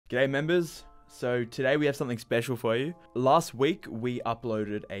G'day members. So today we have something special for you. Last week we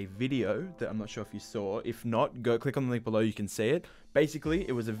uploaded a video that I'm not sure if you saw. If not, go click on the link below, you can see it. Basically,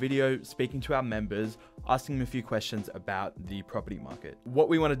 it was a video speaking to our members, asking them a few questions about the property market. What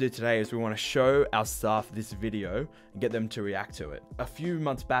we want to do today is we want to show our staff this video and get them to react to it. A few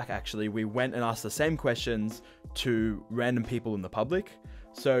months back, actually, we went and asked the same questions to random people in the public.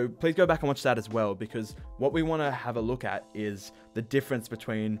 So please go back and watch that as well, because what we want to have a look at is the difference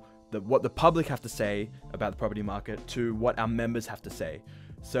between what the public have to say about the property market to what our members have to say.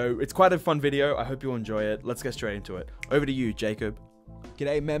 So it's quite a fun video. I hope you'll enjoy it. Let's get straight into it. Over to you, Jacob.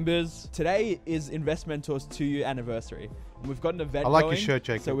 G'day members. Today is Investmentor's 2-year anniversary. We've got an event I like going, your shirt,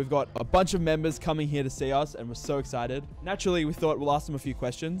 Jacob. so we've got a bunch of members coming here to see us and we're so excited. Naturally, we thought we'll ask them a few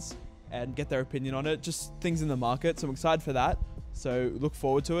questions and get their opinion on it, just things in the market. So I'm excited for that. So look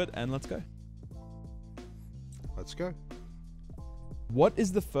forward to it and let's go. Let's go. What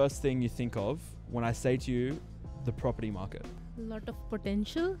is the first thing you think of when I say to you the property market? A lot of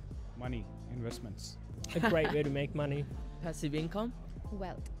potential. Money, investments. A great way to make money. Passive income.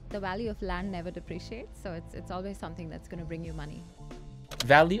 Wealth. The value of land never depreciates, so it's always something that's going to bring you money.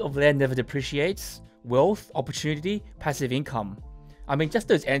 Value of land never depreciates. Wealth, opportunity, passive income. I mean, just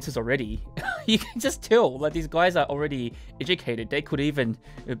those answers already, you can just tell that these guys are already educated. They could even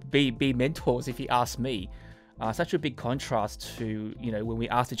be mentors if you ask me. Such a big contrast to, when we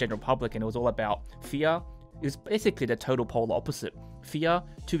asked the general public and it was all about fear. It was basically the total polar opposite. Fear,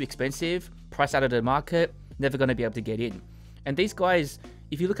 too expensive, price out of the market, never going to be able to get in. And these guys,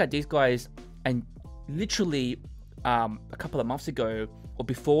 if you look at these guys, and literally a couple of months ago, or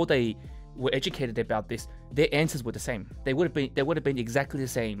before they were educated about this, their answers were the same. They would have been exactly the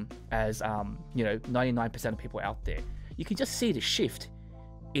same as 99% of people out there. You can just see the shift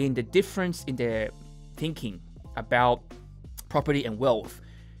in the difference in their thinking about property and wealth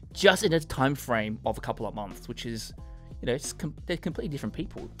just in a time frame of a couple of months, which is, they're completely different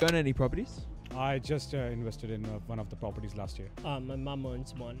people. Own any properties? I just invested in one of the properties last year. My mum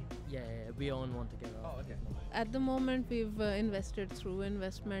owns one. Yeah, we own one together. Oh, okay. At the moment, we've invested through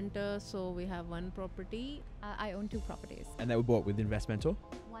Investmentor, so we have one property. I own 2 properties. And they were bought with Investmentor?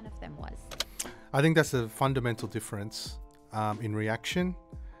 One of them was. I think that's a fundamental difference in reaction.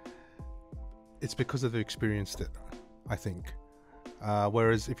 It's because of the experience that I think.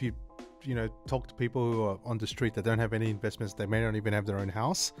 Whereas if you talk to people who are on the street that don't have any investments, they may not even have their own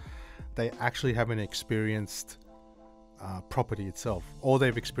house, they actually haven't experienced property itself. All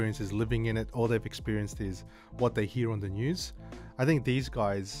they've experienced is living in it. All they've experienced is what they hear on the news. I think these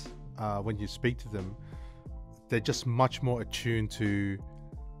guys, when you speak to them, they're just much more attuned to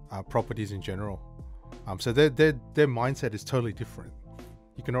properties in general. So their mindset is totally different.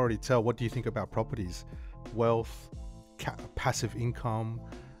 You can already tell. What do you think about properties? Wealth, passive income,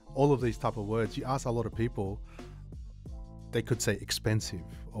 all of these type of words. You ask a lot of people, they could say expensive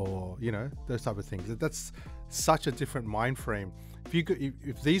or, those type of things. That's such a different mind frame.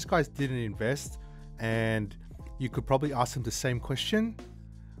 If these guys didn't invest, and you could probably ask them the same question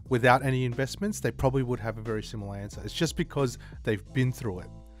without any investments, they probably would have a very similar answer. It's just because they've been through it.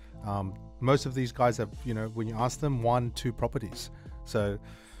 Most of these guys have, when you ask them, 1-2 properties. So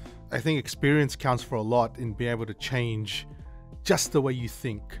I think experience counts for a lot in being able to change just the way you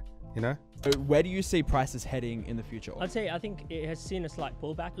think, So where do you see prices heading in the future? I think it has seen a slight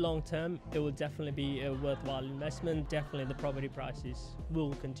pullback. Long term, it will definitely be a worthwhile investment. Definitely the property prices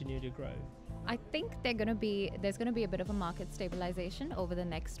will continue to grow. I think there's going to be a bit of a market stabilization over the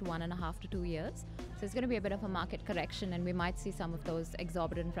next 1.5 to 2 years. So it's going to be a bit of a market correction, and we might see some of those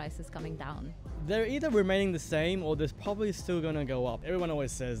exorbitant prices coming down. They're either remaining the same or there's probably still going to go up. Everyone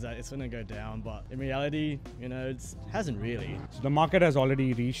always says that it's going to go down, but in reality, it hasn't really. So the market has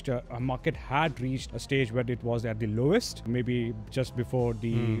already reached, had reached a stage where it was at the lowest, maybe just before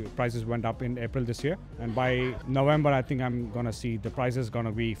the prices went up in April this year. And by November, I think I'm going to see the prices going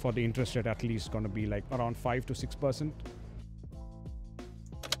to be, for the interest rate at least, going to be like around 5 to 6%.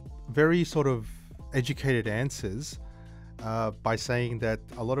 Very sort of educated answers by saying that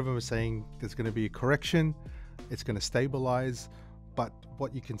a lot of them are saying there's going to be a correction, it's going to stabilize, but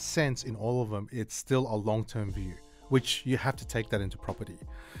what you can sense in all of them, it's still a long-term view, which you have to take that into property.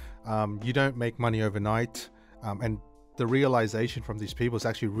 You don't make money overnight, and the realization from these people is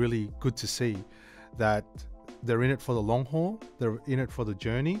actually really good to see, that they're in it for the long haul, they're in it for the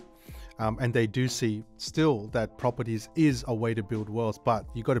journey, and they do see still that properties is a way to build wealth, but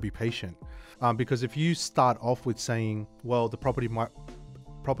you got to be patient, because if you start off with saying, well, the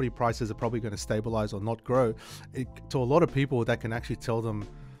property prices are probably going to stabilize or not grow, to a lot of people that can actually tell them,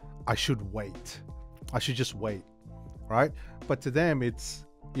 I should wait, I should just wait, right? But to them, it's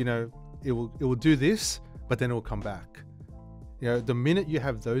you know, it will do this, but then it will come back. You know, the minute you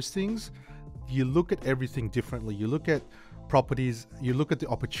have those things, you look at everything differently. You look at properties, you look at the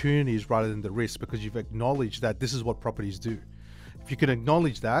opportunities rather than the risk, because you've acknowledged that this is what properties do. If you can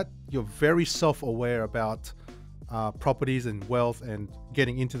acknowledge that, you're very self-aware about properties and wealth and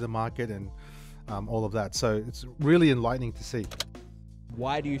getting into the market and all of that. So it's really enlightening to see.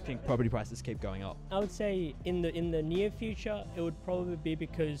 Why do you think property prices keep going up? I would say in the near future, it would probably be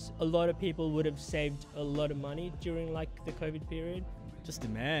because a lot of people would have saved a lot of money during like the COVID period. Just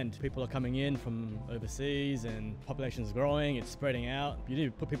demand. People are coming in from overseas and population is growing, it's spreading out. You need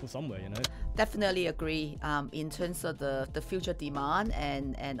to put people somewhere, you know. Definitely agree in terms of the future demand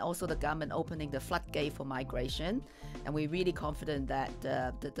and also the government opening the floodgate for migration. And we're really confident that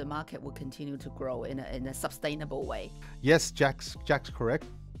the market will continue to grow in a sustainable way. Yes, Jack's correct,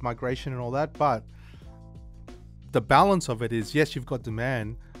 migration and all that, but the balance of it is, yes, you've got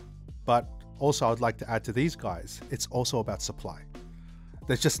demand, but also I'd like to add to these guys, it's also about supply.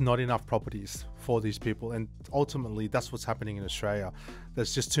 There's just not enough properties for these people, and ultimately that's what's happening in Australia.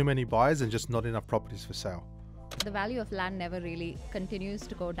 There's just too many buyers and just not enough properties for sale. The value of land never really continues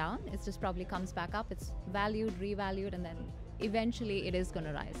to go down. It just probably comes back up. It's valued, revalued, and then eventually it is going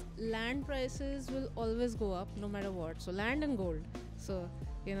to rise. Land prices will always go up no matter what. So land and gold. So,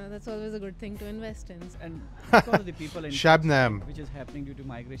 you know, that's always a good thing to invest in. And because of the people in Shabnam, which is happening due to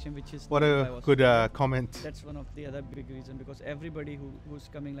migration, which is what a good comment. That's one of the other big reasons, because everybody who's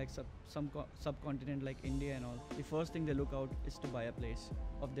coming like subcontinent like India and all, the first thing they look out is to buy a place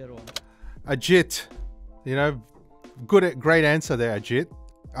of their own. Ajit, you know, great answer there, Ajit.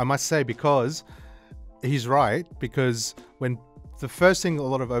 I must say, because he's right, because when the first thing a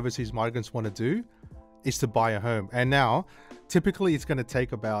lot of overseas migrants want to do is to buy a home, and now typically it's going to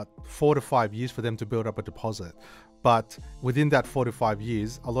take about 4 to 5 years for them to build up a deposit. But within that 4 to 5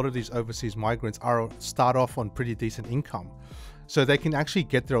 years, a lot of these overseas migrants start off on pretty decent income, so they can actually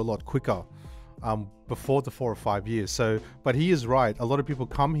get there a lot quicker before the 4 or 5 years. So, but he is right. A lot of people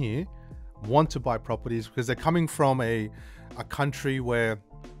come here, want to buy properties because they're coming from a country where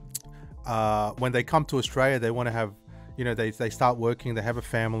when they come to Australia, they want to have, you know, they start working, they have a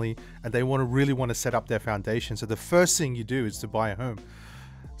family, and they really want to set up their foundation. So the first thing you do is to buy a home.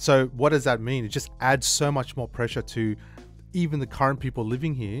 So what does that mean? It just adds so much more pressure to even the current people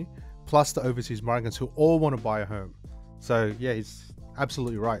living here, plus the overseas migrants who all want to buy a home. So yeah, he's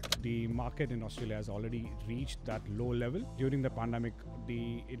absolutely right. The market in Australia has already reached that low level. During the pandemic,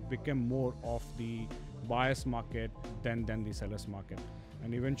 it became more of the buyer's market than the seller's market.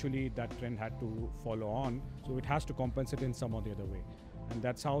 And eventually that trend had to follow on. So it has to compensate in some or the other way. And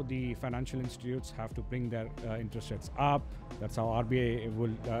that's how the financial institutes have to bring their interest rates up. That's how RBA will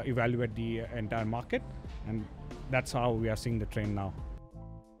evaluate the entire market. And that's how we are seeing the trend now.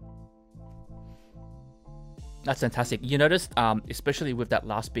 That's fantastic. You noticed, especially with that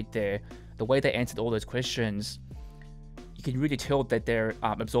last bit there, the way they answered all those questions, you can really tell that they're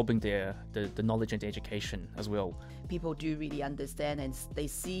absorbing the knowledge and the education as well. People do really understand, and they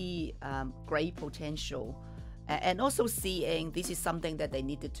see great potential, and also seeing this is something that they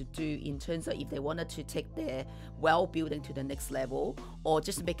needed to do in terms of if they wanted to take their wealth building to the next level, or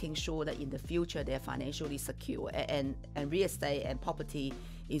just making sure that in the future they're financially secure. And real estate and property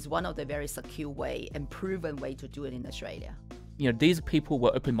is one of the very secure way and proven way to do it in Australia. You know, these people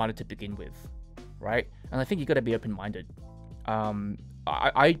were open-minded to begin with, right? And I think you got to be open-minded.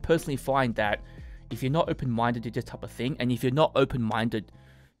 I personally find that if you're not open-minded to this type of thing, and if you're not open-minded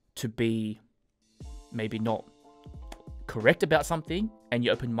to be maybe not correct about something, and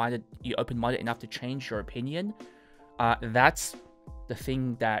you're open-minded enough to change your opinion, that's the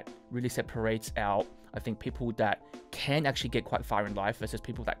thing that really separates out, I think, people that can actually get quite far in life versus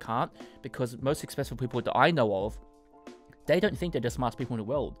people that can't. Because most successful people that I know of, they don't think they're the smartest people in the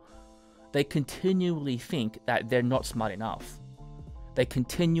world. They continually think that they're not smart enough. They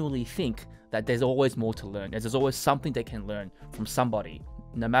continually think that there's always more to learn. There's always something they can learn from somebody,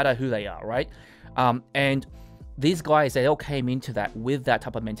 no matter who they are, right? And these guys, they all came into that with that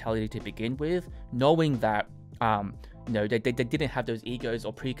type of mentality to begin with, knowing that you know, they didn't have those egos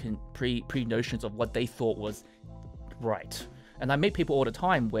or pre-notions of what they thought was right. And I meet people all the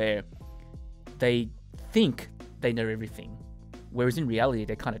time where they think they know everything, whereas in reality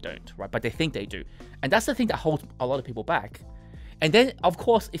they kind of don't, right? But they think they do, and that's the thing that holds a lot of people back. And then, of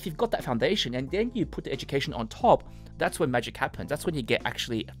course, if you've got that foundation and then you put the education on top, that's when magic happens. That's when you get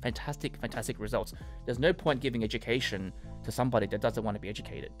actually fantastic results. There's no point giving education to somebody that doesn't want to be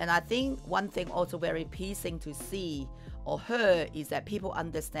educated. And I think one thing also very pleasing to see or hear is that people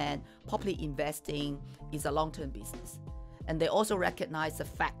understand property investing is a long-term business. And they also recognize the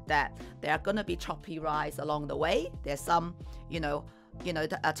fact that there are going to be choppy rides along the way. There's some,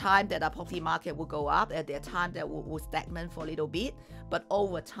 a time that a property market will go up, and there are times that will stagnate for a little bit. But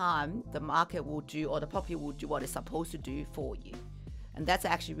over time, the market will do, or the property will do what it's supposed to do for you. And that's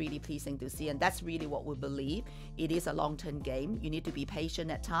actually really pleasing to see. And that's really what we believe. It is a long-term game. You need to be patient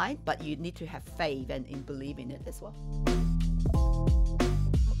at times, but you need to have faith and believe in it as well.